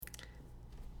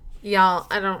Y'all,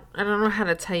 I don't know how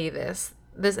to tell you this.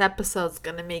 This episode's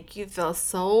gonna make you feel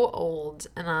so old,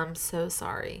 and I'm so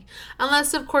sorry.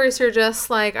 Unless, of course, you're just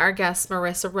like our guest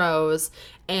Marissa Rose,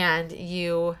 and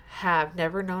you have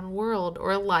never known a world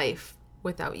or life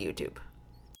without YouTube.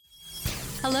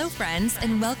 Hello, friends,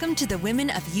 and welcome to the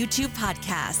Women of YouTube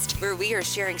podcast, where we are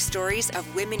sharing stories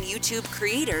of women YouTube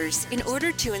creators in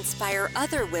order to inspire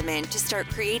other women to start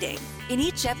creating. In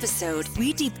each episode,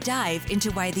 we deep dive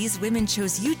into why these women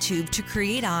chose YouTube to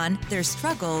create on, their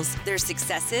struggles, their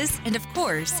successes, and of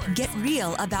course, get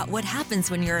real about what happens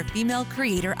when you're a female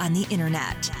creator on the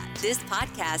internet. This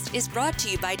podcast is brought to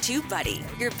you by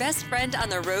TubeBuddy, your best friend on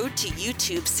the road to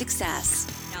YouTube success.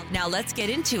 Now let's get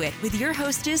into it with your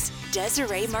hostess,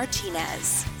 Desiree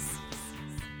Martinez.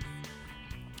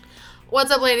 What's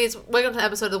up, ladies? Welcome to the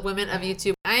episode of Women of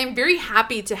YouTube. I am very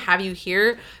happy to have you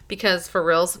here because for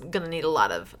reals, I'm gonna need a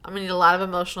lot of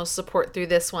emotional support through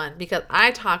this one because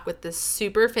I talk with this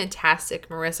super fantastic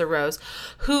Marissa Rose,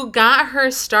 who got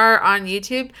her start on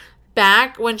YouTube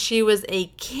back when she was a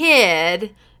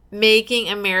kid making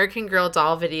American Girl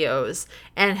doll videos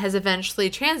and has eventually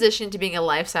transitioned to being a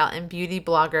lifestyle and beauty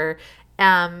blogger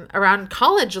around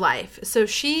college life. So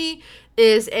she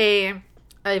is a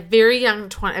very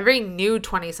young a very new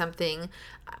 20 something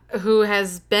who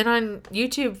has been on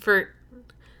YouTube for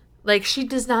she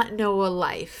does not know a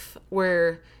life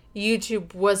where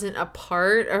YouTube wasn't a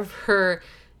part of her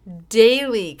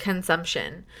daily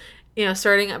consumption. You know,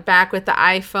 starting back with the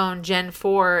iPhone Gen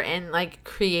 4 and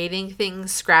creating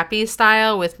things scrappy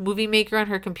style with Movie Maker on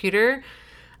her computer.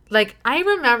 I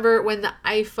remember when the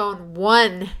iPhone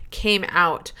 1 came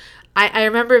out, I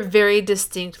remember very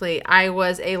distinctly, I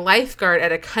was a lifeguard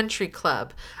at a country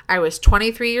club. I was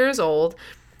 23 years old,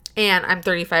 and I'm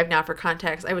 35 now for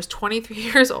context. I was 23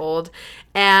 years old,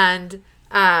 and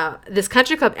this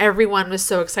country club, everyone was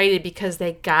so excited because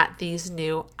they got these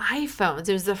new iPhones.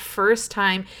 It was the first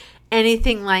time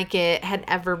anything like it had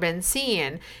ever been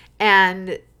seen.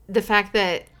 And the fact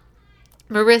that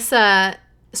Marissa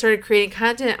started creating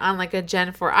content on a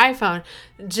Gen 4 iPhone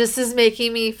just is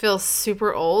making me feel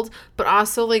super old, but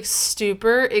also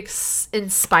super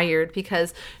inspired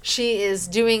because she is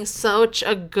doing such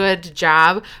a good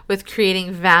job with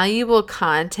creating valuable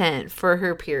content for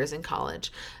her peers in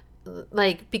college.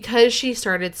 Because she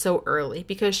started so early,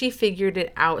 because she figured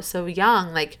it out so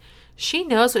young, she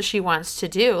knows what she wants to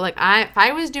do. If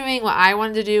I was doing what I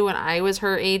wanted to do when I was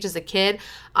her age as a kid,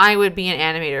 I would be an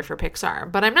animator for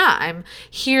Pixar. But I'm not. I'm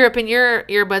here up in your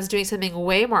earbuds doing something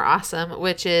way more awesome,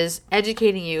 which is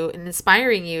educating you and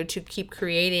inspiring you to keep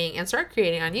creating and start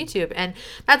creating on YouTube. And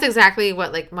that's exactly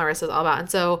what Marissa's all about.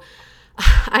 And so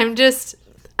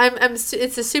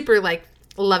it's a super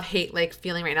love-hate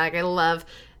feeling right now. I love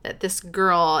that this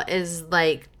girl is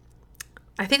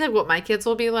I think what my kids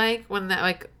will be like when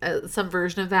that some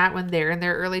version of that when they're in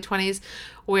their early 20s,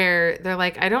 where they're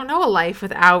I don't know a life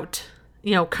without,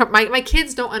 my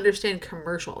kids don't understand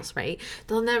commercials, right?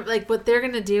 They'll never what they're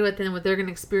gonna do and then what they're gonna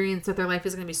experience with their life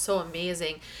is gonna be so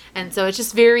amazing. And so it's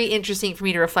just very interesting for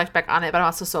me to reflect back on it, but I'm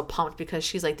also so pumped because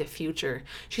she's the future.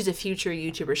 She's a future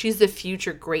YouTuber. She's the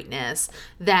future greatness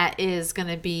that is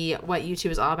gonna be what YouTube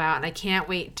is all about, and I can't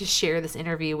wait to share this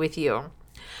interview with you.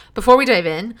 Before we dive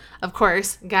in, of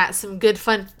course, got some good,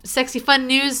 fun, sexy, fun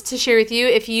news to share with you.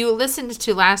 If you listened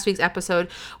to last week's episode,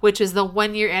 which is the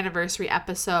 1-year anniversary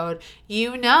episode,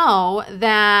 you know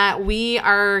that we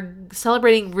are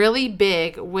celebrating really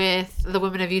big with the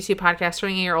Women of YouTube podcast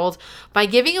turning a year old by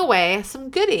giving away some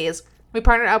goodies. We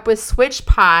partnered up with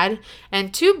SwitchPod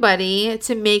and TubeBuddy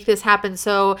to make this happen.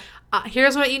 So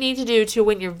here's what you need to do to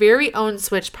win your very own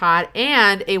SwitchPod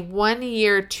and a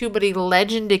 1-year TubeBuddy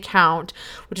Legend account,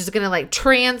 which is going to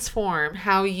transform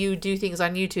how you do things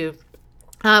on YouTube.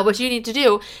 What you need to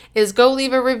do is go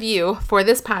leave a review for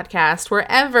this podcast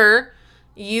wherever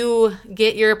you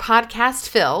get your podcast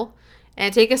fill,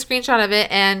 and take a screenshot of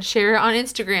it and share it on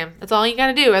Instagram. That's all you got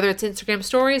to do, whether it's Instagram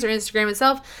stories or Instagram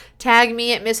itself. Tag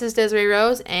me at Mrs. Desiree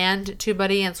Rose and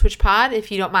TubeBuddy and SwitchPod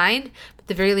if you don't mind. But at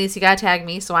the very least, you got to tag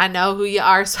me so I know who you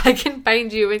are so I can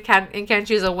find you and can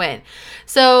choose a win.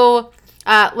 So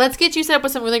let's get you set up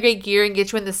with some really great gear and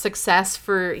get you in the success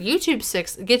for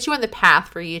YouTube get you on the path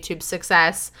for YouTube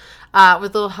success with a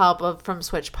little help from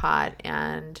SwitchPod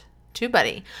and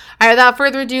TubeBuddy. All right, without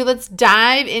further ado, let's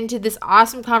dive into this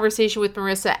awesome conversation with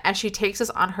Marissa as she takes us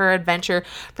on her adventure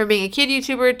from being a kid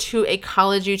YouTuber to a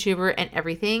college YouTuber and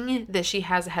everything that she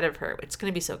has ahead of her. It's going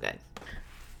to be so good.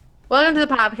 Welcome to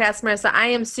the podcast, Marissa. I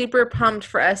am super pumped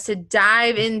for us to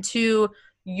dive into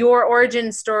your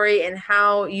origin story and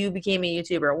how you became a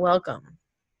YouTuber. Welcome.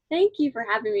 Thank you for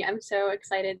having me. I'm so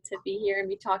excited to be here and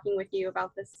be talking with you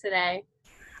about this today.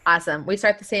 Awesome. We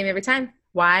start the same every time.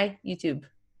 Why YouTube?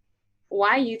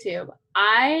 Why YouTube?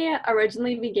 I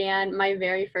originally began my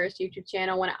very first YouTube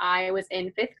channel when I was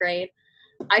in 5th grade.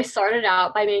 I started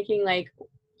out by making like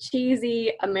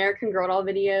cheesy American Girl doll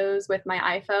videos with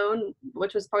my iPhone,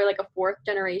 which was probably like a 4th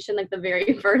generation, like the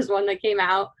very first one that came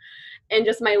out, and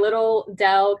just my little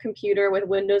Dell computer with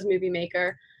Windows Movie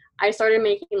Maker. I started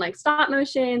making like stop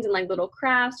motions and like little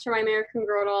crafts for my American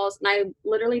Girl dolls. And I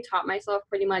literally taught myself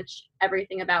pretty much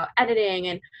everything about editing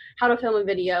and how to film a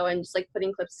video and just like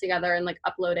putting clips together and like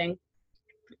uploading.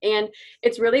 And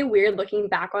it's really weird looking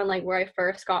back on like where I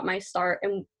first got my start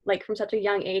and like from such a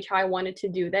young age how I wanted to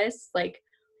do this like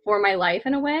for my life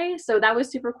in a way. So that was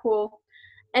super cool.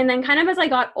 And then kind of as I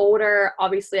got older,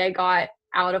 obviously I got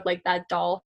out of like that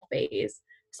doll phase.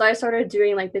 So I started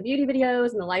doing like the beauty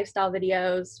videos and the lifestyle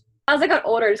videos. As I got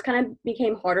older, it just kind of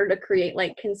became harder to create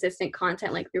like consistent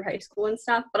content like through high school and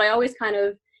stuff. But I always kind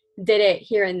of did it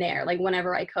here and there, like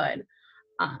whenever I could.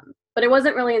 But it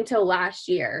wasn't really until last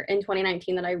year in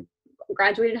 2019 that I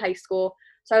graduated high school.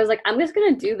 So I was like, I'm just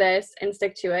going to do this and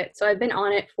stick to it. So I've been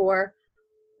on it for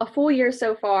a full year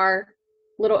so far,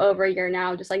 a little over a year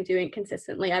now, just like doing it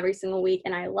consistently every single week.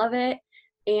 And I love it.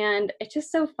 And it's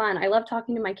just so fun. I love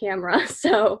talking to my camera.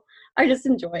 So I just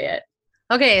enjoy it.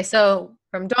 Okay, so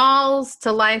from dolls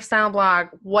to lifestyle blog,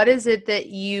 what is it that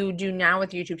you do now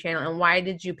with YouTube channel and why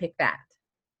did you pick that?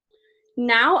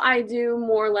 Now I do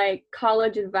more like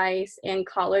college advice and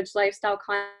college lifestyle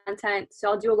content. So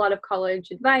I'll do a lot of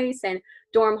college advice and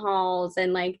dorm halls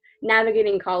and like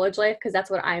navigating college life because that's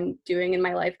what I'm doing in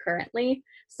my life currently.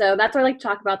 So that's why I like to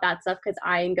talk about that stuff because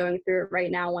I am going through it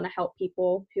right now. I want to help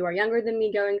people who are younger than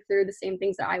me going through the same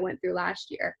things that I went through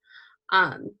last year.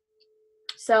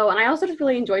 And I also just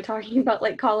really enjoy talking about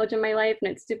like college in my life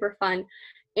and it's super fun.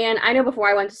 And I know before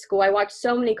I went to school, I watched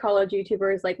so many college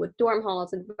YouTubers like with dorm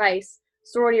halls advice,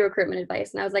 sorority recruitment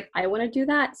advice. And I was like, I want to do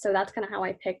that. So that's kind of how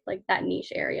I picked like that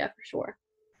niche area for sure.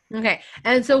 Okay.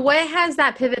 And so what has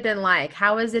that pivot been like?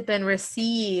 How has it been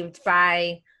received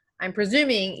by, I'm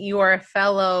presuming, your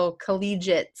fellow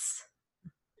collegiates?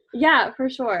 Yeah, for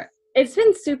sure. It's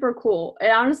been super cool.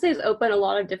 It honestly has opened a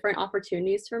lot of different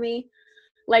opportunities for me.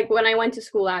 Like when I went to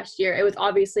school last year, it was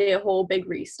obviously a whole big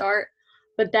restart.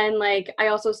 But then like I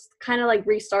also kind of like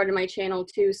restarted my channel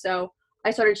too. So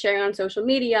I started sharing on social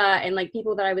media and like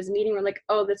people that I was meeting were like,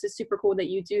 oh, this is super cool that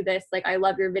you do this. Like I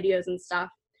love your videos and stuff.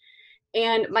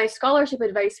 And my scholarship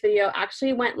advice video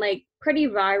actually went like pretty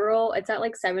viral. It's at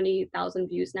like 70,000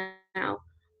 views now.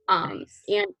 Nice.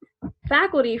 And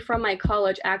faculty from my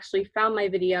college actually found my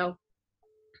video.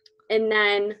 And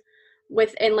then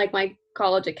within like my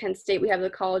college at Kent State, we have the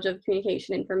College of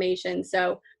Communication Information.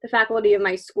 So the faculty of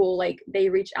my school, like they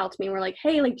reached out to me and were like,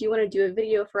 hey, like, do you want to do a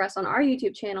video for us on our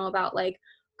YouTube channel about like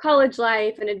college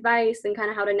life and advice and kind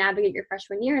of how to navigate your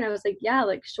freshman year? And I was like, yeah,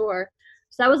 like, sure.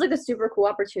 So that was like a super cool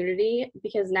opportunity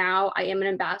because now I am an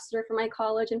ambassador for my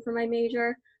college and for my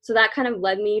major. So that kind of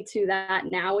led me to that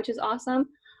now, which is awesome.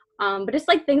 But it's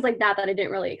like things like that that I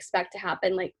didn't really expect to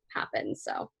happen, like happen.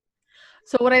 So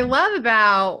what I love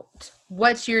about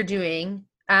what you're doing,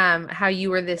 how you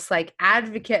were this like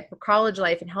advocate for college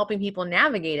life and helping people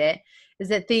navigate it, is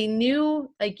that they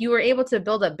knew like you were able to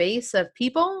build a base of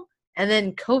people and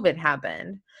then COVID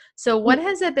happened. So what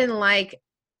has it been like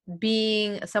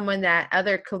being someone that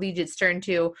other collegiates turn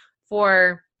to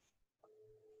for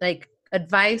like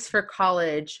advice for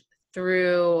college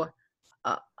through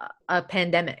a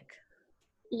pandemic?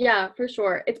 Yeah, for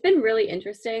sure. It's been really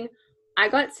interesting. I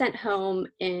got sent home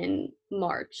in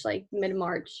March, like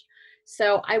mid-March.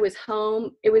 So I was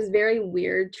home. It was very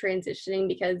weird transitioning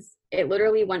because it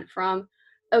literally went from,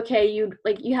 okay, you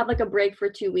have like a break for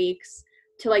 2 weeks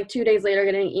to like 2 days later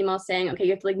getting an email saying, okay,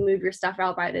 you have to like move your stuff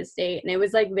out by this date. And it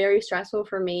was like very stressful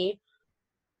for me,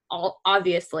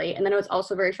 obviously. And then it was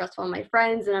also very stressful on my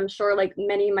friends. And I'm sure like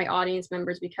many of my audience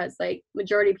members, because like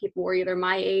majority of people were either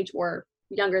my age or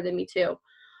younger than me too.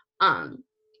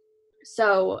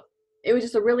 So it was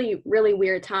just a really, really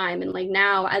weird time. And like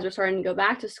now, as we're starting to go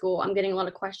back to school, I'm getting a lot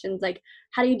of questions like,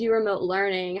 how do you do remote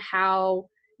learning? How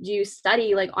do you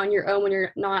study like on your own when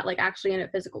you're not like actually in a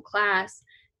physical class?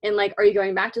 And like, are you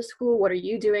going back to school? What are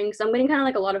you doing? So I'm getting kind of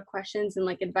like a lot of questions and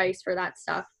like advice for that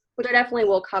stuff, which I definitely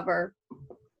will cover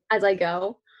as I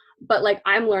go. But like,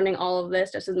 I'm learning all of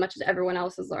this just as much as everyone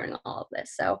else is learning all of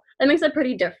this. So that makes it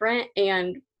pretty different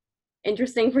and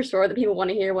interesting for sure that people want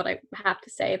to hear what I have to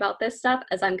say about this stuff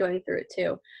as I'm going through it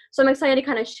too. So I'm excited to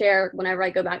kind of share whenever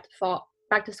I go back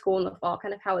to school in the fall,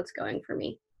 kind of how it's going for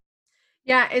me.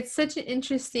 Yeah, it's such an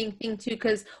interesting thing too,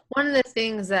 because one of the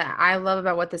things that I love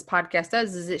about what this podcast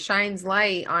does is it shines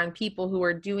light on people who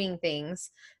are doing things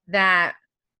that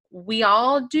we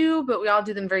all do, but we all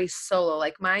do them very solo.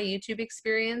 Like my YouTube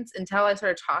experience until I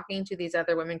started talking to these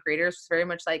other women creators was very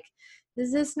much like,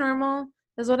 is this normal?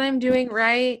 Is what I'm doing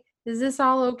right? Is this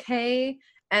all okay?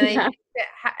 And I Yeah. think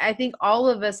I think all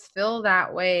of us feel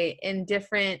that way in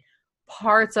different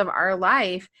parts of our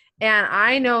life. And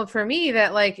I know for me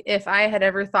that like if I had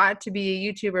ever thought to be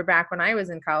a YouTuber back when I was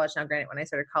in college, now granted when I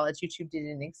started college, YouTube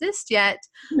didn't exist yet,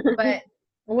 but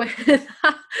with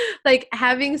like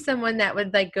having someone that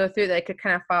would like go through that could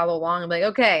kind of follow along and be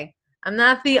like, okay, I'm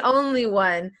not the only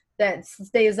one that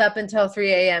stays up until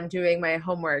 3 a.m. doing my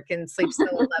homework and sleeps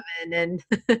till 11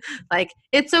 and like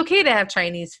it's okay to have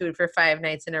Chinese food for 5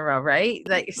 nights in a row, right?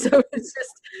 Like so it's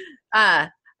just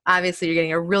obviously you're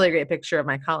getting a really great picture of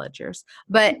my college years.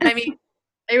 But I mean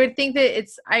I would think that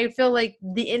I feel like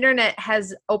the internet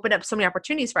has opened up so many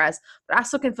opportunities for us, but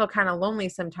also can feel kind of lonely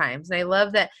sometimes. And I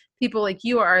love that people like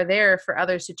you are there for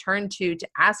others to turn to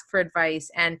ask for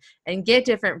advice and get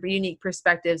different unique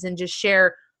perspectives and just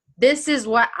share, this is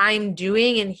what I'm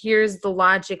doing and here's the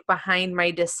logic behind my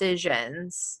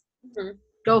decisions. Mhm.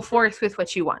 Go forth with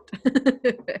what you want.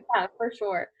 Yeah, for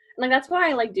sure. And like that's why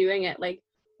I like doing it. Like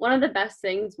one of the best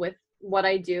things with what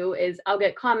I do is I'll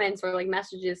get comments or like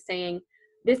messages saying,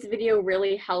 this video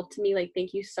really helped me. Like,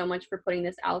 thank you so much for putting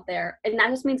this out there. And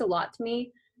that just means a lot to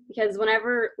me because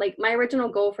whenever, like, my original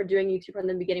goal for doing YouTube from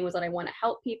the beginning was that I want to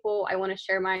help people, I want to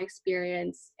share my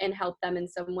experience and help them in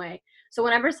some way. So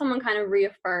whenever someone kind of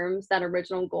reaffirms that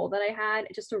original goal that I had,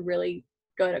 it's just a really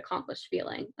good accomplished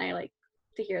feeling. I like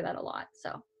to hear that a lot.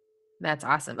 So That's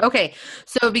awesome. Okay.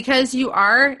 So because you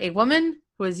are a woman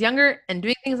who is younger and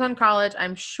doing things on college,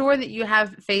 I'm sure that you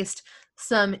have faced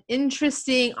some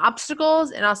interesting obstacles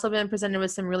and also been presented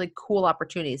with some really cool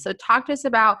opportunities. So talk to us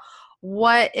about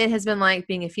what it has been like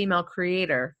being a female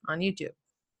creator on YouTube.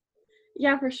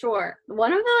 yeah, for sure.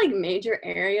 One of the like major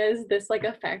areas this like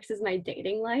affects is my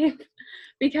dating life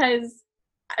because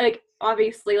like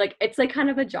obviously like it's like kind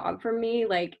of a job for me.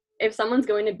 Like if someone's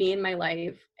going to be in my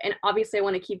life and obviously I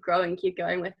want to keep growing, keep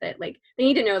going with it, like they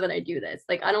need to know that I do this.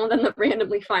 Like I don't want them to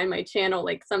randomly find my channel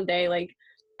like someday like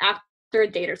after a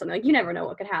date or something. Like you never know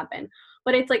what could happen.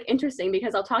 But it's like interesting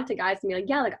because I'll talk to guys and be like,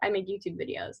 yeah, like I make YouTube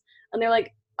videos. And they're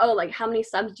like, oh, like how many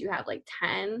subs do you have? Like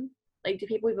 10? Like do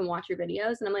people even watch your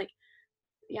videos? And I'm like,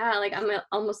 yeah, like I'm at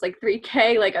almost like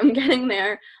 3K, like I'm getting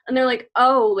there. And they're like,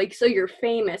 oh, like, so you're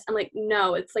famous. I'm like,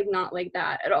 no, it's like not like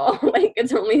that at all. Like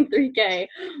it's only 3K.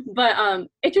 But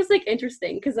it's just like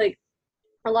interesting because like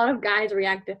a lot of guys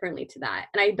react differently to that.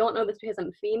 And I don't know this because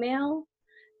I'm female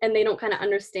and they don't kind of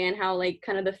understand how like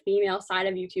kind of the female side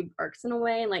of YouTube works in a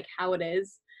way and like how it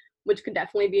is, which could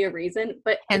definitely be a reason.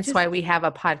 But it's Hence just why we have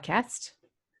a podcast.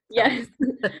 yes.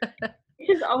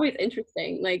 It's always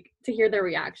interesting, like to hear their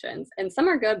reactions. And some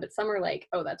are good, but some are like,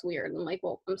 "Oh, that's weird." And I'm like,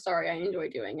 "Well, I'm sorry, I enjoy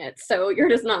doing it. So you're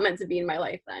just not meant to be in my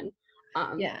life then."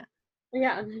 Yeah.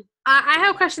 Yeah, I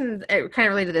have questions kind of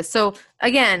related to this. So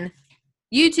again,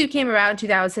 YouTube came about in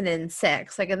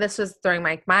 2006. Like this was during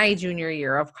my junior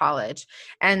year of college.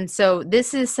 And so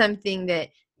this is something that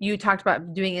you talked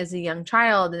about doing as a young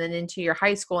child and then into your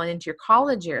high school and into your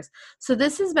college years. So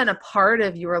this has been a part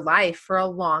of your life for a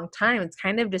long time. It's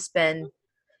kind of just been,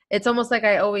 it's almost like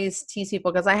I always tease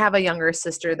people because I have a younger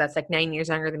sister that's like 9 years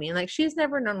younger than me. And like she's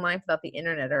never known life without the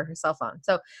internet or her cell phone.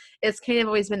 So it's kind of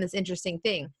always been this interesting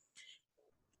thing.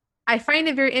 I find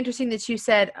it very interesting that you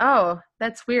said, "Oh,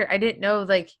 that's weird. I didn't know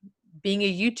like being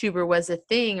a YouTuber was a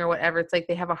thing or whatever." It's like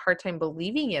they have a hard time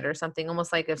believing it or something.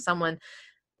 Almost like if someone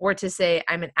were to say,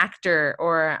 "I'm an actor,"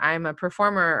 or "I'm a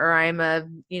performer," or "I'm a,"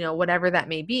 whatever that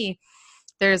may be.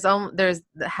 There's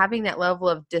having that level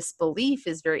of disbelief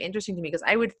is very interesting to me because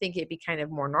I would think it'd be kind of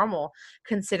more normal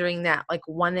considering that like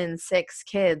 1 in 6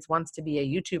 kids wants to be a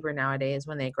YouTuber nowadays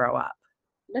when they grow up.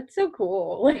 that's so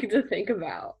cool. Like to think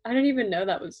about. I didn't even know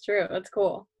that was true. That's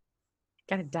cool.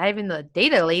 Gotta dive in the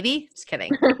data, lady. Just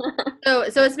kidding. So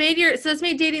it's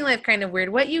made dating life kind of weird.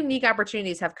 What unique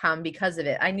opportunities have come because of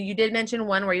it? I know you did mention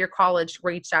one where your college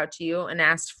reached out to you and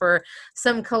asked for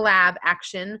some collab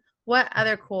action. What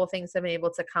other cool things have been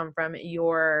able to come from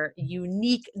your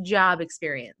unique job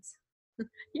experience?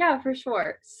 Yeah, for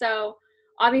sure. So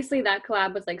obviously that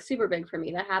collab was like super big for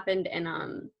me. That happened in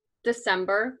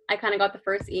December, I kind of got the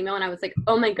first email and I was like,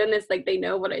 oh my goodness, like they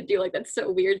know what I do. Like that's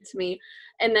so weird to me.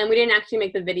 And then we didn't actually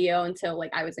make the video until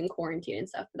like I was in quarantine and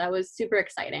stuff. But that was super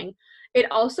exciting. It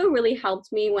also really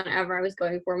helped me whenever I was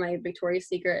going for my Victoria's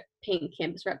Secret pink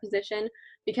campus rep position,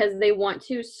 because they want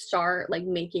to start like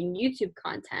making YouTube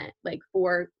content like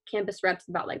for campus reps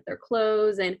about like their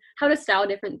clothes and how to style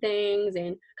different things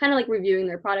and kind of like reviewing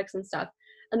their products and stuff.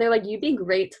 And they're like, you'd be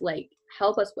great to like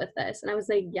help us with this. And I was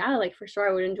like, yeah, like for sure,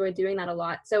 I would enjoy doing that a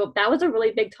lot. So that was a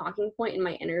really big talking point in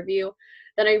my interview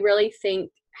that I really think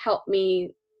helped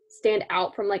me stand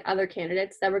out from like other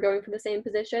candidates that were going for the same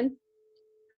position.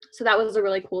 So that was a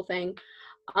really cool thing.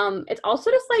 It's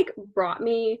also just like brought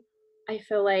me, I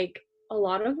feel like, a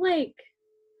lot of like,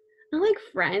 not like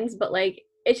friends, but like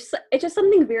it's just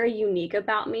something very unique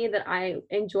about me that I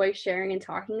enjoy sharing and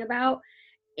talking about.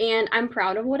 And I'm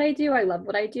proud of what I do. I love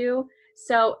what I do.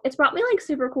 So it's brought me like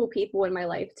super cool people in my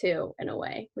life too, in a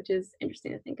way, which is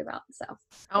interesting to think about. So,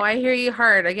 oh, I hear you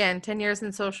hard. Again, 10 years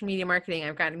in social media marketing,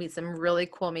 I've gotten to meet some really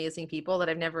cool, amazing people that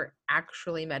I've never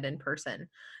actually met in person.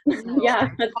 So yeah,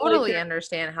 I that's totally really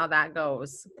understand how that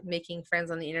goes, making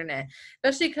friends on the internet,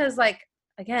 especially because, like,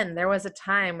 again, there was a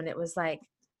time when it was like,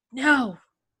 no,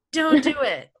 don't do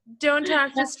it. Don't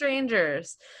talk to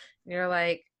strangers. And you're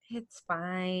like, it's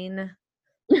fine.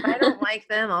 If I don't like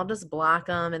them, I'll just block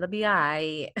them. It'll be all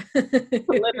right.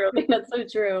 literally, that's so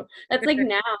true. That's like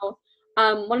now,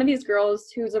 one of these girls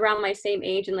who's around my same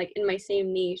age and like in my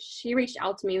same niche, she reached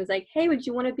out to me and was like, hey, would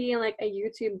you want to be in like a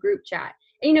YouTube group chat?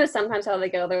 And you know, sometimes how they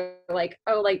go, they're like,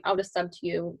 oh, like I'll just sub to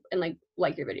you and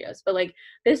like your videos. But like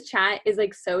this chat is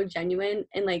like so genuine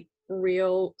and like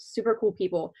real, super cool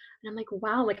people. And I'm like,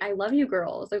 wow, like I love you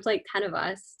girls. There's like 10 of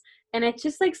us. And it's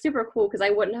just like super cool because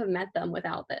I wouldn't have met them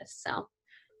without this. So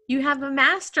You have a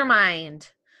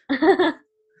mastermind.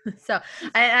 So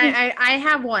I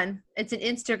have one. It's an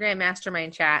Instagram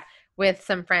mastermind chat with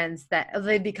some friends that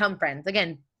they become friends.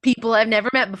 Again, people I've never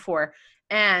met before.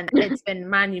 And it's been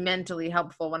monumentally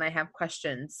helpful when I have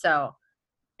questions. So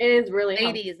it is really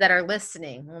ladies helpful. that are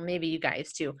listening, well, maybe you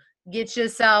guys too, get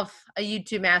yourself a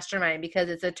YouTube mastermind because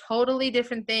it's a totally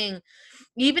different thing.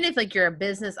 Even if like you're a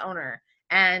business owner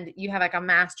and you have like a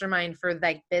mastermind for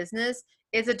like business,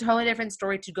 it's a totally different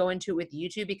story to go into with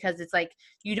YouTube because it's like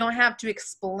you don't have to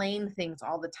explain things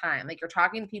all the time. Like you're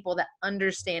talking to people that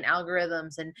understand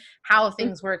algorithms and how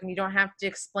things work, and you don't have to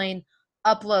explain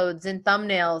uploads and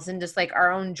thumbnails and just like our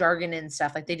own jargon and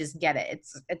stuff. Like they just get it.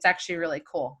 It's actually really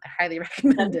cool. I highly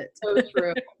recommend it. So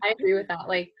true. I agree with that.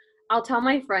 Like I'll tell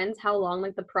my friends how long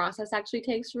like the process actually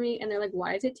takes for me and they're like,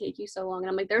 why does it take you so long? And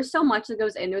I'm like, there's so much that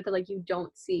goes into it that like you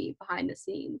don't see behind the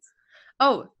scenes.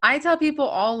 Oh, I tell people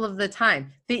all of the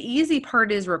time, the easy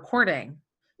part is recording.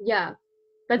 Yeah.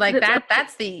 Like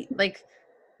that's the, like,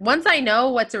 once I know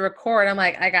what to record, I'm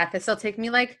like, I got this. It'll take me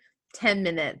like 10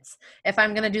 minutes. If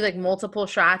I'm going to do like multiple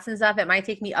shots and stuff, it might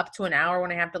take me up to an hour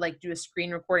when I have to like do a screen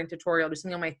recording tutorial, do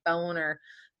something on my phone or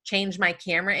change my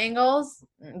camera angles.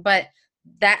 But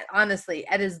that honestly,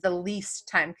 it is the least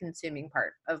time consuming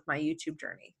part of my YouTube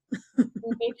journey.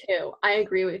 Me too. I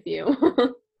agree with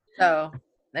you. So,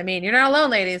 I mean, you're not alone,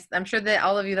 ladies. I'm sure that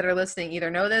all of you that are listening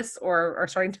either know this or are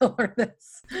starting to learn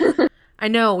this. I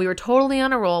know we were totally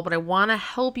on a roll, but I want to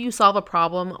help you solve a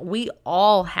problem we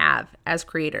all have as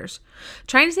creators.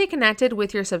 Trying to stay connected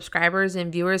with your subscribers and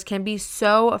viewers can be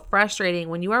so frustrating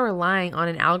when you are relying on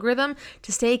an algorithm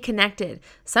to stay connected.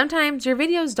 Sometimes your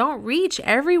videos don't reach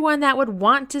everyone that would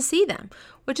want to see them,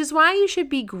 which is why you should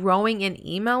be growing an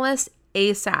email list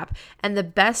ASAP. And the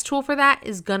best tool for that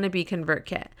is going to be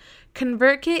ConvertKit.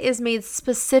 ConvertKit is made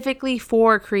specifically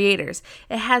for creators.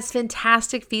 It has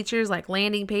fantastic features like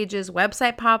landing pages,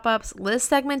 website pop-ups, list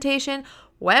segmentation,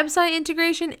 website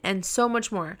integration, and so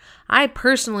much more. I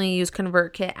personally use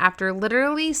ConvertKit after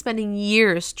literally spending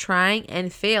years trying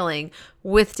and failing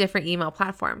with different email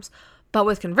platforms. But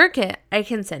with ConvertKit, I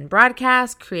can send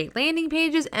broadcasts, create landing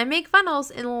pages, and make funnels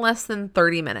in less than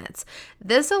 30 minutes.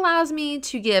 This allows me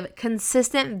to give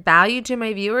consistent value to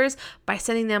my viewers by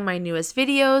sending them my newest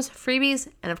videos, freebies,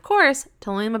 and of course,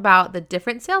 telling them about the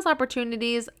different sales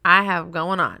opportunities I have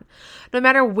going on. No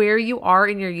matter where you are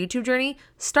in your YouTube journey,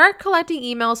 start collecting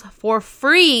emails for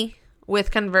free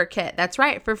with ConvertKit. That's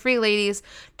right, for free, ladies.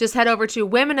 Just head over to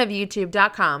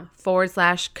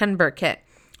womenofyoutube.com/ConvertKit.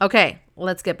 Okay,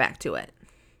 let's get back to it.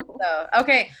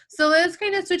 So let's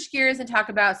kind of switch gears and talk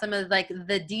about some of like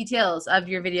the details of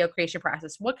your video creation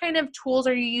process. What kind of tools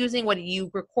are you using? What do you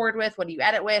record with? What do you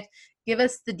edit with? Give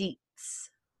us the deets.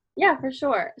 Yeah, for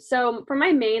sure. So for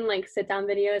my main like sit down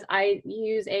videos, I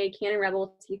use a Canon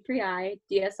Rebel T3i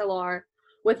DSLR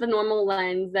with the normal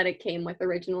lens that it came with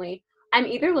originally. I'm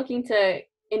either looking to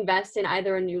invest in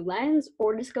either a new lens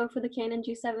or just go for the Canon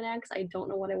G7X. I don't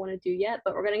know what I want to do yet,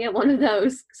 but we're going to get one of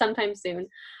those sometime soon.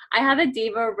 I have a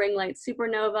Diva ring light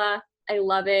Supernova. I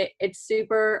love it. It's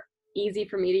super easy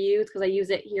for me to use because I use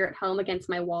it here at home against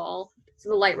my wall. So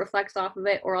the light reflects off of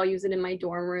it, or I'll use it in my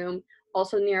dorm room,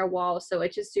 also near a wall. So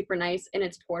it's just super nice, and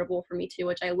it's portable for me too,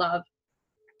 which I love.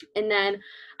 And then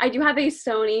I do have a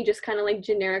Sony, just kind of like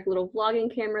generic little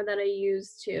vlogging camera that I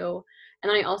use too. And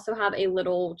then I also have a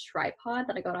little tripod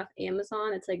that I got off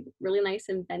Amazon. It's like really nice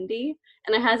and bendy.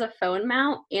 And it has a phone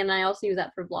mount, and I also use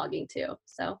that for vlogging too.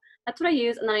 So that's what I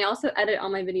use. And then I also edit all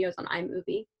my videos on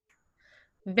iMovie.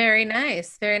 Very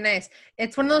nice. Very nice.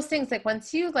 It's one of those things, like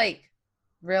once you like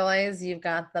realize you've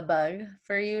got the bug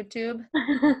for YouTube,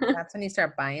 that's when you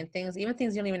start buying things, even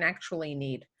things you don't even actually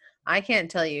need. I can't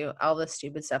tell you all the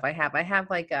stupid stuff I have. I have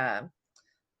like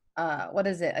what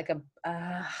is it? Like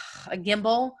a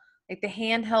gimbal, like the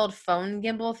handheld phone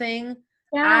gimbal thing.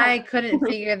 Yeah. I couldn't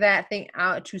figure that thing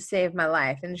out to save my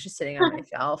life, and it's just sitting on my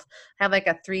shelf. I have like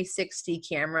a 360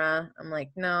 camera. I'm like,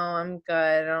 no, I'm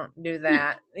good. I don't do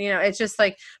that. You know, it's just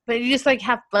like, but you just like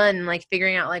have fun, like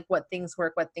figuring out like what things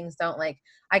work, what things don't. Like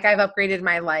I've upgraded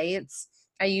my lights.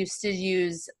 I used to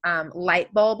use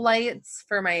light bulb lights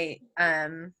for my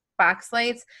box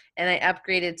lights, and I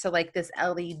upgraded to like this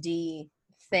LED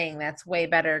thing that's way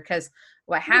better, because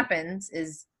what happens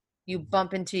is you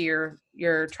bump into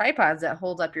your tripods that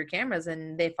hold up your cameras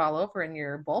and they fall over and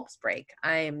your bulbs break.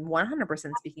 I'm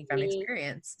 100% speaking from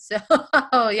experience. So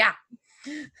yeah.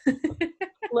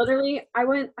 Literally,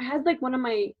 I had like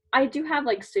I do have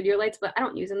like studio lights, but I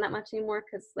don't use them that much anymore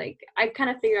because like I kind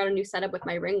of figured out a new setup with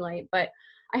my ring light. But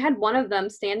I had one of them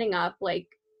standing up like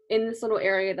in this little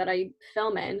area that I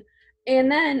film in, and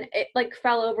then it like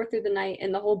fell over through the night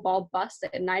and the whole bulb busted,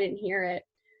 and I didn't hear it.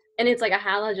 And it's like a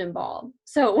halogen bulb.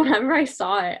 So whenever I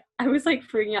saw it, I was like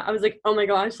freaking out. I was like, oh my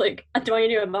gosh, like, do I need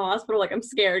to go to the hospital? Like, I'm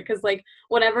scared because like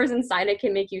whatever's inside it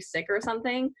can make you sick or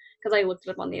something. Because I looked it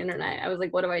up on the internet. I was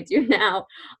like, what do I do now?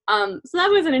 So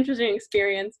that was an interesting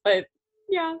experience. But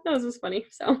yeah, that was just funny.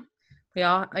 So we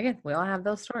all have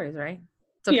those stories, right?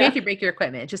 It's okay if you break your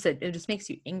equipment. It just makes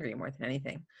you angry more than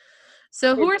anything.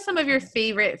 So who are some of your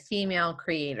favorite female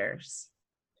creators?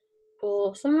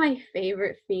 Well, some of my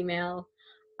favorite female.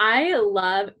 I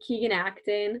love Keegan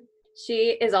Acton.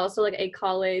 She is also like a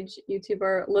college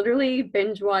YouTuber. Literally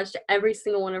binge watched every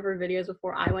single one of her videos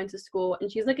before I went to school,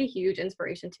 and she's like a huge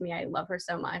inspiration to me. I love her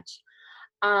so much.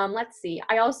 Let's see.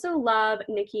 I also love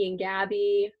Nikki and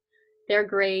Gabby. They're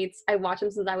great. I watched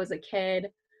them since I was a kid.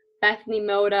 Bethany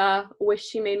Moda. Wish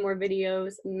she made more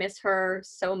videos. Miss her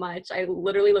so much. I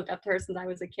literally looked up to her since I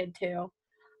was a kid too.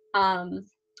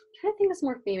 Trying to think of some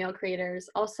more female creators.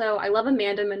 Also, I love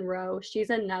Amanda Monroe.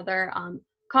 She's another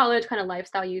college kind of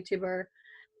lifestyle YouTuber,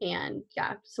 and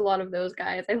yeah, just a lot of those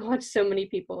guys. I watch so many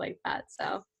people like that.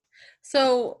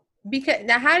 So because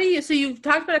now, so you've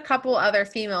talked about a couple other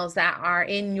females that are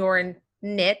in your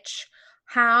niche.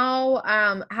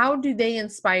 How do they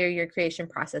inspire your creation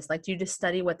process? Like, do you just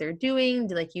study what they're doing?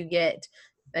 Do like you get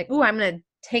like, oh, I'm gonna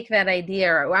take that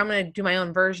idea, or I'm gonna do my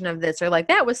own version of this, or like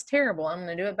that was terrible, I'm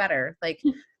gonna do it better. Like,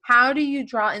 how do you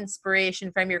draw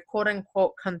inspiration from your quote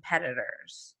unquote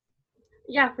competitors?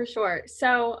 Yeah, for sure.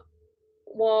 So,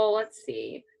 well, let's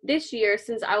see. This year,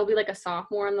 since I will be like a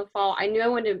sophomore in the fall, I knew I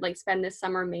wanted to like spend this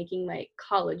summer making like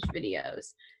college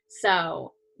videos.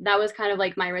 So that was kind of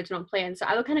like my original plan. So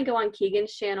I would kind of go on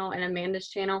Keegan's channel and Amanda's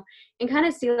channel and kind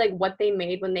of see like what they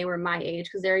made when they were my age,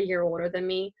 because they're a year older than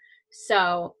me.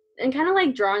 So, and kind of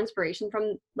like draw inspiration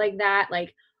from like that,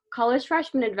 like college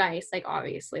freshman advice, like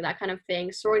obviously that kind of thing,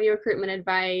 sorority recruitment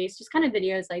advice, just kind of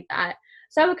videos like that.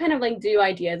 So I would kind of like do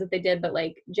ideas that they did, but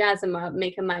like jazz them up,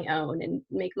 make them my own, and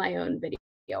make my own video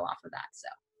off of that. So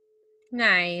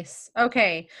nice.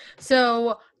 Okay.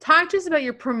 So talk to us about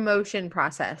your promotion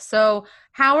process. So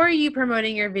how are you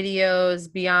promoting your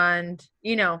videos beyond,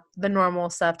 the normal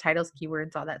stuff, titles,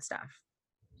 keywords, all that stuff?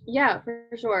 Yeah, for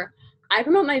sure. I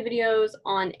promote my videos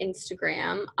on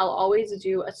Instagram. I'll always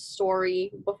do a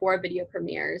story before a video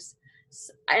premieres.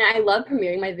 And I love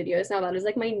premiering my videos now. That is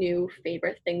like my new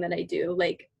favorite thing that I do.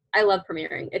 Like, I love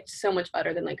premiering. It's so much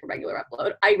better than like a regular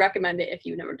upload. I recommend it if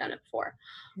you've never done it before.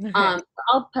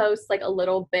 I'll post like a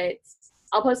little bit.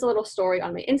 I'll post a little story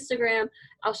on my Instagram.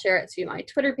 I'll share it to my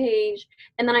Twitter page.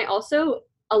 And then I also,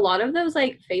 a lot of those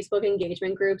like Facebook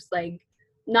engagement groups, like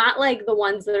not like the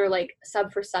ones that are like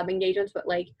sub for sub engagements, but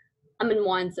like I'm in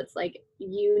ones that's like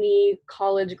uni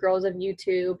college girls of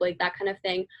YouTube, like that kind of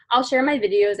thing. I'll share my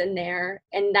videos in there,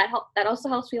 and that also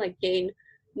helps me like gain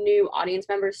new audience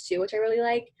members too, which I really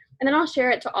like. And then I'll share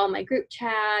it to all my group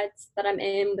chats that I'm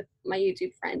in with my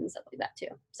YouTube friends, stuff like that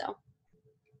too. So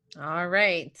All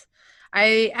right.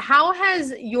 How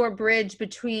has your bridge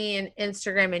between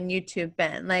Instagram and YouTube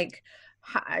been? Like,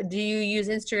 do you use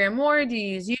Instagram more? Do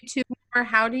you use YouTube more?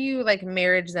 How do you like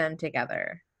marriage them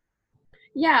together?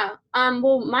 Yeah.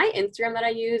 Well, my Instagram that I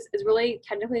use is really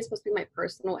technically supposed to be my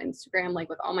personal Instagram, like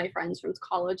with all my friends from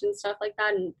college and stuff like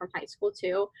that, and from high school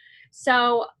too.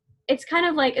 So it's kind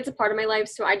of like it's a part of my life.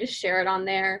 So I just share it on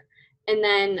there, and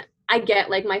then I get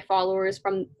like my followers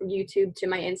from YouTube to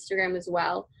my Instagram as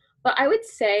well. But I would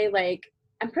say like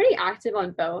I'm pretty active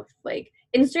on both. Like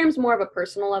Instagram's more of a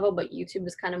personal level, but YouTube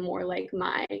is kind of more like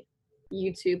my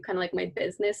YouTube, kind of like my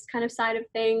business kind of side of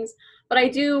things. But I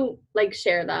do like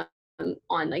share them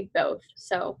on like both,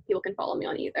 so people can follow me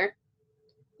on either.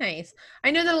 Nice.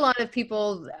 I know that a lot of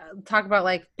people talk about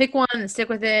like pick one and stick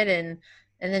with it, and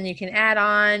then you can add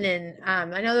on. And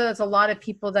I know that there's a lot of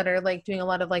people that are like doing a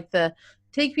lot of like the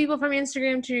take people from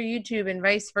Instagram to your YouTube and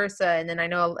vice versa. And then I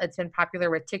know it's been popular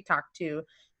with TikTok too,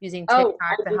 using Oh,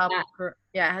 TikTok I to do help.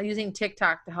 that. Using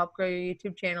TikTok to help grow your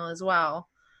YouTube channel as well.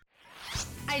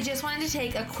 I just wanted to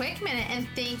take a quick minute and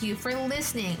thank you for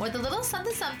listening with a little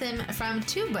something something from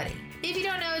TubeBuddy. If you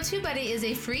don't know, TubeBuddy is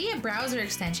a free browser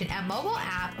extension and mobile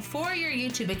app for your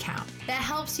YouTube account that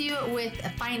helps you with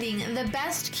finding the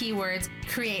best keywords,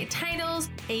 create titles,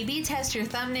 A/B test your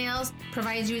thumbnails,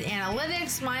 provides you with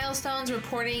analytics, milestones,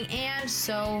 reporting, and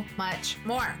so much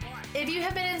more. If you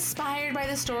have been inspired by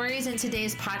the stories in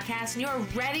today's podcast and you are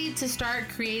ready to start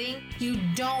creating, you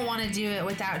don't want to do it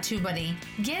without TubeBuddy.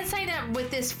 Get signed up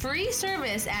with this free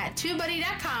service at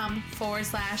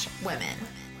tubebuddy.com/women.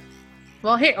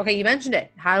 Well, here, okay, you mentioned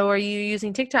it. How are you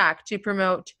using TikTok to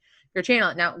promote your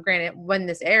channel? Now, granted, when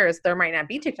this airs, there might not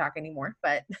be TikTok anymore,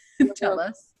 but tell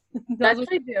us. That's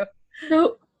what you do.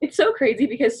 So it's so crazy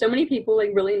because so many people like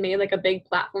really made like a big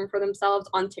platform for themselves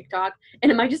on TikTok,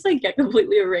 and it might just like get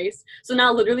completely erased. So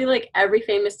now literally like every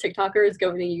famous TikToker is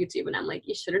going to YouTube, and I'm like,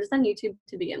 you should have just done YouTube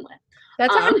to begin with.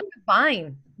 That's what happened with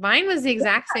Vine. Vine was the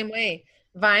exact same way.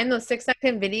 Vine, those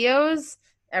 6-second videos,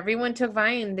 everyone took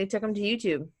Vine. They took them to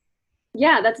YouTube.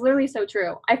 Yeah, that's literally so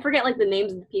true. I forget like the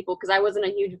names of the people because I wasn't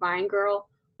a huge Vine girl,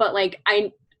 but like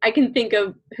I can think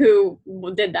of who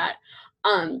did that.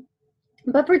 Um,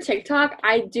 but for TikTok,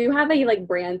 I do have a like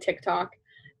brand TikTok.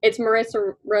 It's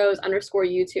Marissa Rose underscore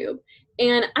YouTube.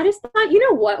 And I just thought, you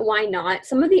know what, why not?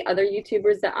 Some of the other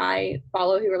YouTubers that I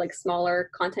follow who are like smaller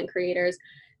content creators,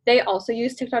 they also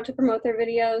use TikTok to promote their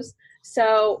videos.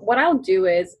 So what I'll do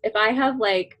is if I have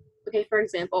like, okay, for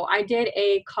example, I did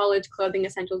a college clothing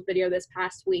essentials video this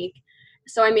past week.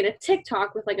 So I made a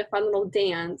TikTok with like a fun little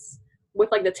dance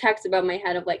with like the text above my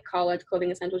head of like college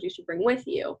clothing essentials you should bring with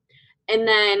you. And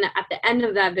then at the end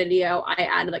of that video, I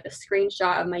added like a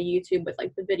screenshot of my YouTube with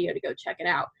like the video to go check it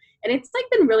out. And it's like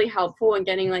been really helpful in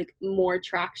getting like more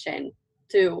traction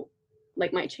to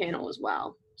like my channel as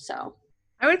well. So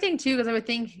I would think too, because I would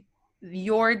think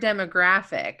your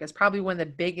demographic is probably one of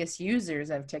the biggest users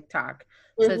of TikTok.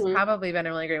 So it's probably been a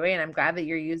really great way. And I'm glad that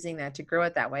you're using that to grow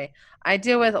it that way. I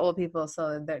deal with old people,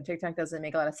 so their TikTok doesn't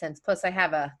make a lot of sense. Plus, I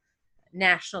have a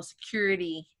national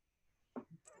security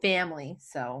family.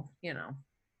 So, you know.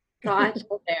 gosh,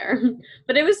 there.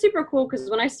 But it was super cool because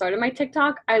when I started my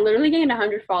TikTok, I literally gained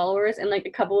 100 followers in like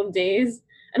a couple of days.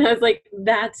 And I was like,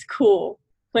 that's cool.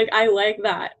 Like, I like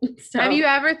that. So Have you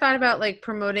ever thought about like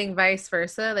promoting vice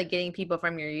versa, like getting people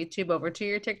from your YouTube over to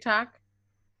your TikTok?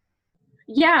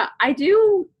 yeah, I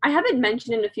do. I have it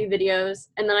mentioned in a few videos,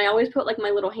 and then I always put like my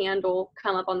little handle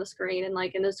come up on the screen and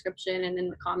like in the description and in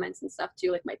the comments and stuff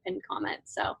too, like my pinned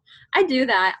comments. So I do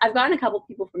that. I've gotten a couple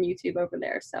people from YouTube over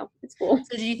there, so it's cool.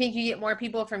 So do you think you get more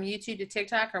people from YouTube to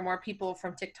TikTok or more people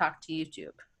from TikTok to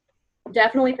YouTube?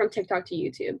 Definitely from TikTok to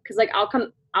YouTube, because like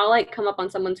I'll like come up on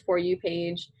someone's For You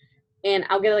page, and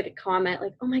I'll get like a comment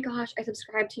like, oh my gosh, I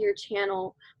subscribed to your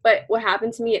channel. But what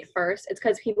happened to me at first, it's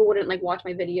because people wouldn't like watch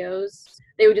my videos.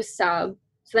 They would just sub.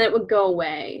 So then it would go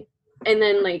away. And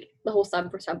then like the whole sub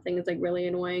for something is like really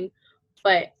annoying.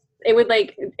 But it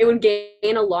would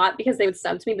gain a lot because they would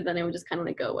sub to me, but then they would just kind of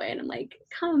like go away. And I'm like,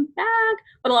 come back.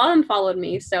 But a lot of them followed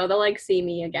me, so they'll like see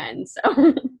me again.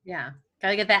 So Yeah.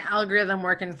 Gotta get that algorithm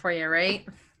working for you, right?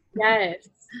 yes.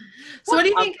 So what do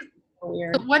you think?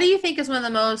 Weird. What do you think is one of the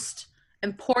most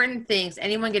important things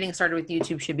anyone getting started with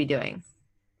YouTube should be doing?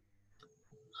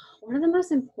 One of the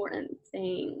most important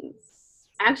things.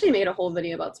 I actually made a whole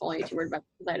video about small YouTuber advice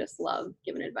because I just love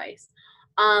giving advice.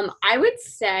 I would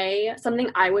say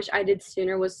something I wish I did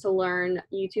sooner was to learn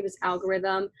YouTube's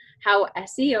algorithm, how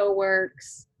SEO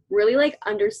works, really like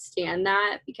understand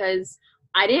that, because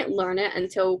I didn't learn it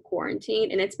until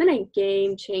quarantine, and it's been a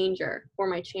game changer for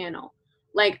my channel.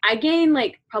 Like I gain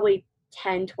like probably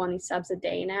 10, 20 subs a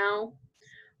day now.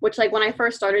 which like when I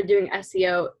first started doing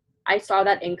SEO, I saw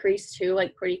that increase too,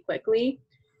 like pretty quickly.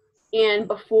 And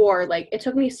before, like it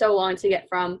took me so long to get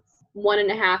from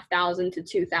 1,500 to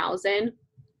 2,000.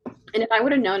 And if I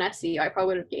would have known SEO, I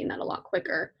probably would have gained that a lot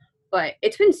quicker. But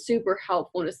it's been super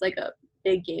helpful and it's like a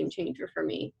big game changer for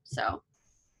me. So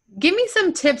give me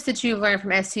some tips that you've learned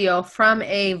from SEO from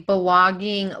a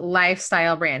blogging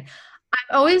lifestyle brand.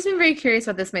 I've always been very curious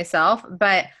about this myself,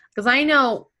 but because I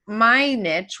know my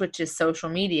niche, which is social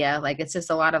media, like it's just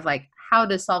a lot of like how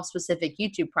to solve specific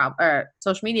YouTube or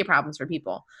social media problems for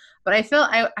people. But I feel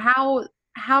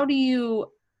how do you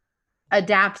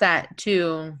adapt that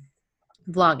to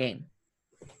vlogging?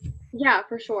 Yeah,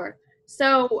 for sure.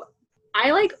 So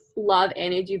I like love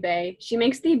Annie Dubé. She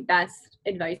makes the best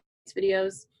advice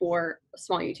videos for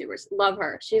small YouTubers. Love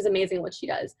her. She's amazing at what she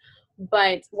does.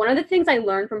 But one of the things I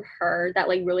learned from her that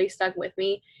like really stuck with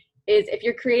me is if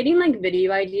you're creating like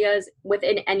video ideas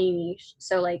within any niche,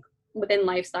 so like within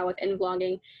lifestyle, within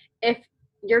vlogging, if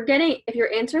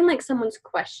you're answering like someone's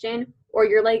question or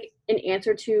you're like an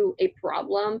answer to a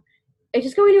problem, it's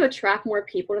just going to attract more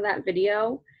people to that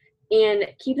video and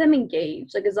keep them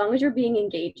engaged. Like as long as you're being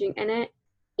engaging in it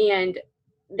and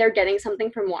they're getting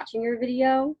something from watching your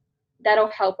video, that'll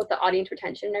help with the audience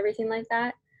retention and everything like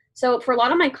that. So for a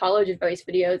lot of my college advice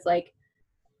videos, like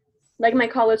my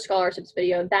college scholarships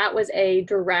video, that was a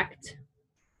direct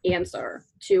answer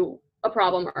to a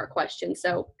problem or a question.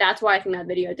 So that's why I think that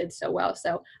video did so well.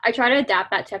 So I try to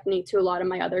adapt that technique to a lot of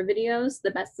my other videos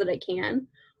the best that I can.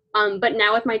 But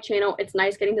now with my channel, it's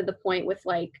nice getting to the point with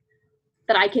like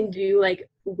that I can do like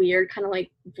weird kind of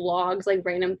like vlogs, like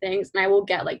random things, and I will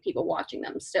get like people watching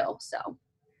them still. So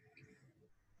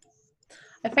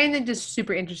I find that just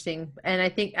super interesting. And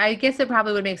I guess it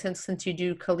probably would make sense since you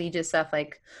do collegiate stuff,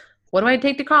 like what do I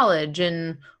take to college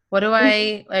and what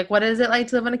is it like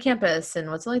to live on a campus and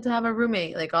what's it like to have a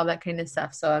roommate, like all that kind of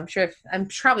stuff. So I'm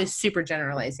probably super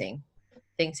generalizing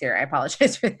things here. I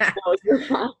apologize for that. No, you're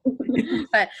fine.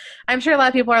 But I'm sure a lot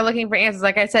of people are looking for answers.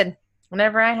 Like I said,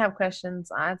 whenever I have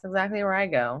questions, that's exactly where I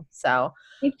go. So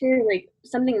if you're like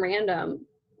something random,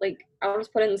 like I'll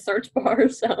just put it in the search bar.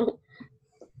 So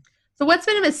what's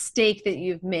been a mistake that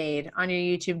you've made on your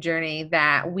YouTube journey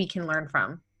that we can learn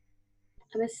from?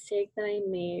 A mistake that I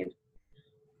made.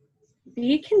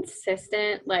 Be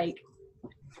consistent. Like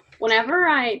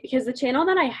because the channel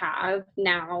that I have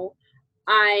now,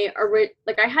 I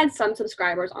had some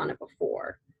subscribers on it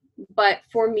before, but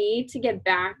for me to get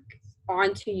back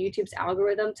onto YouTube's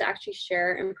algorithm to actually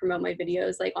share and promote my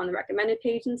videos like on the recommended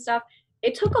page and stuff,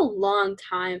 it took a long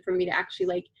time for me to actually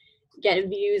like get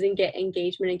views and get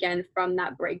engagement again from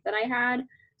that break that I had.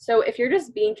 So if you're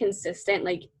just being consistent,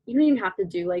 like you don't even have to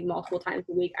do like multiple times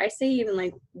a week. I say even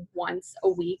like once a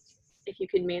week if you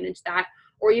could manage that,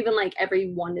 or even like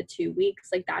every 1 to 2 weeks,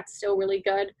 like that's still really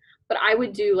good. But I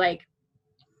would do like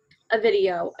a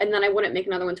video and then I wouldn't make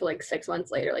another one until like 6 months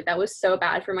later. Like that was so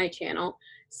bad for my channel.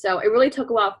 So it really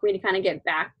took a while for me to kind of get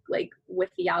back like with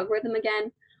the algorithm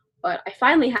again, but I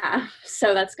finally have,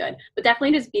 so that's good. But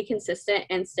definitely just be consistent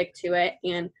and stick to it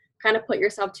and kind of put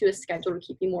yourself to a schedule to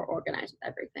keep you more organized with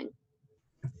everything.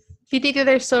 Do you think that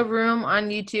there's still room on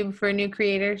YouTube for new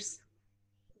creators?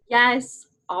 Yes,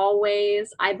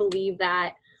 always. I believe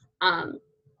that.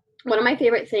 One of my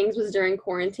favorite things was during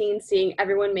quarantine, seeing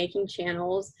everyone making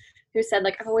channels who said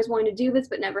like, I've always wanted to do this,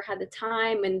 but never had the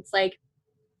time. And it's like,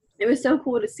 it was so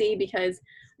cool to see because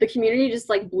the community just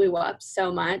like blew up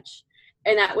so much.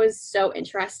 And that was so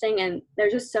interesting. And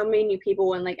there's just so many new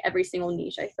people in like every single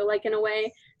niche, I feel like, in a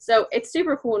way. So it's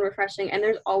super cool and refreshing. And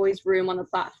there's always room on the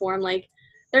platform. Like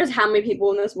there's how many people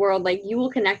in this world, like you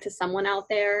will connect to someone out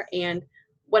there and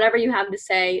whatever you have to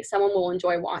say, someone will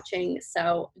enjoy watching.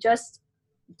 So just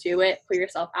do it, put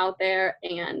yourself out there,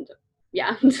 and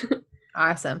yeah.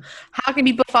 Awesome. How can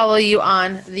people follow you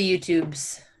on the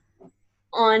YouTubes?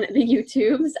 On the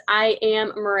YouTubes, I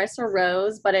am Marissa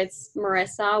Rose, but it's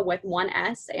Marissa with 1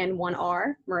 S and 1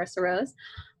 R, Marissa Rose.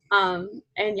 And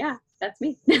yeah, that's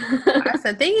me.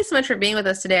 Awesome. Thank you so much for being with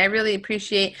us today. I really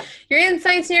appreciate your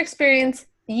insights and your experience.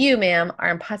 You, ma'am, are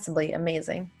impossibly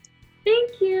amazing.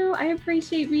 Thank you. I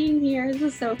appreciate being here. This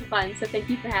was so fun. So thank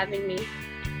you for having me.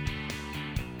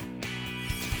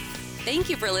 Thank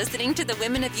you for listening to the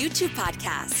Women of YouTube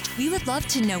podcast. We would love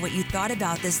to know what you thought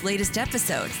about this latest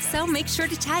episode, so make sure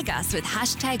to tag us with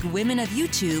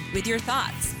 #WomenOfYouTube with your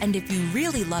thoughts. And if you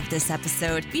really loved this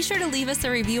episode, be sure to leave us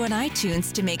a review on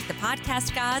iTunes to make the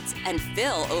podcast gods and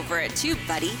Phil over at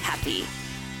TubeBuddy happy.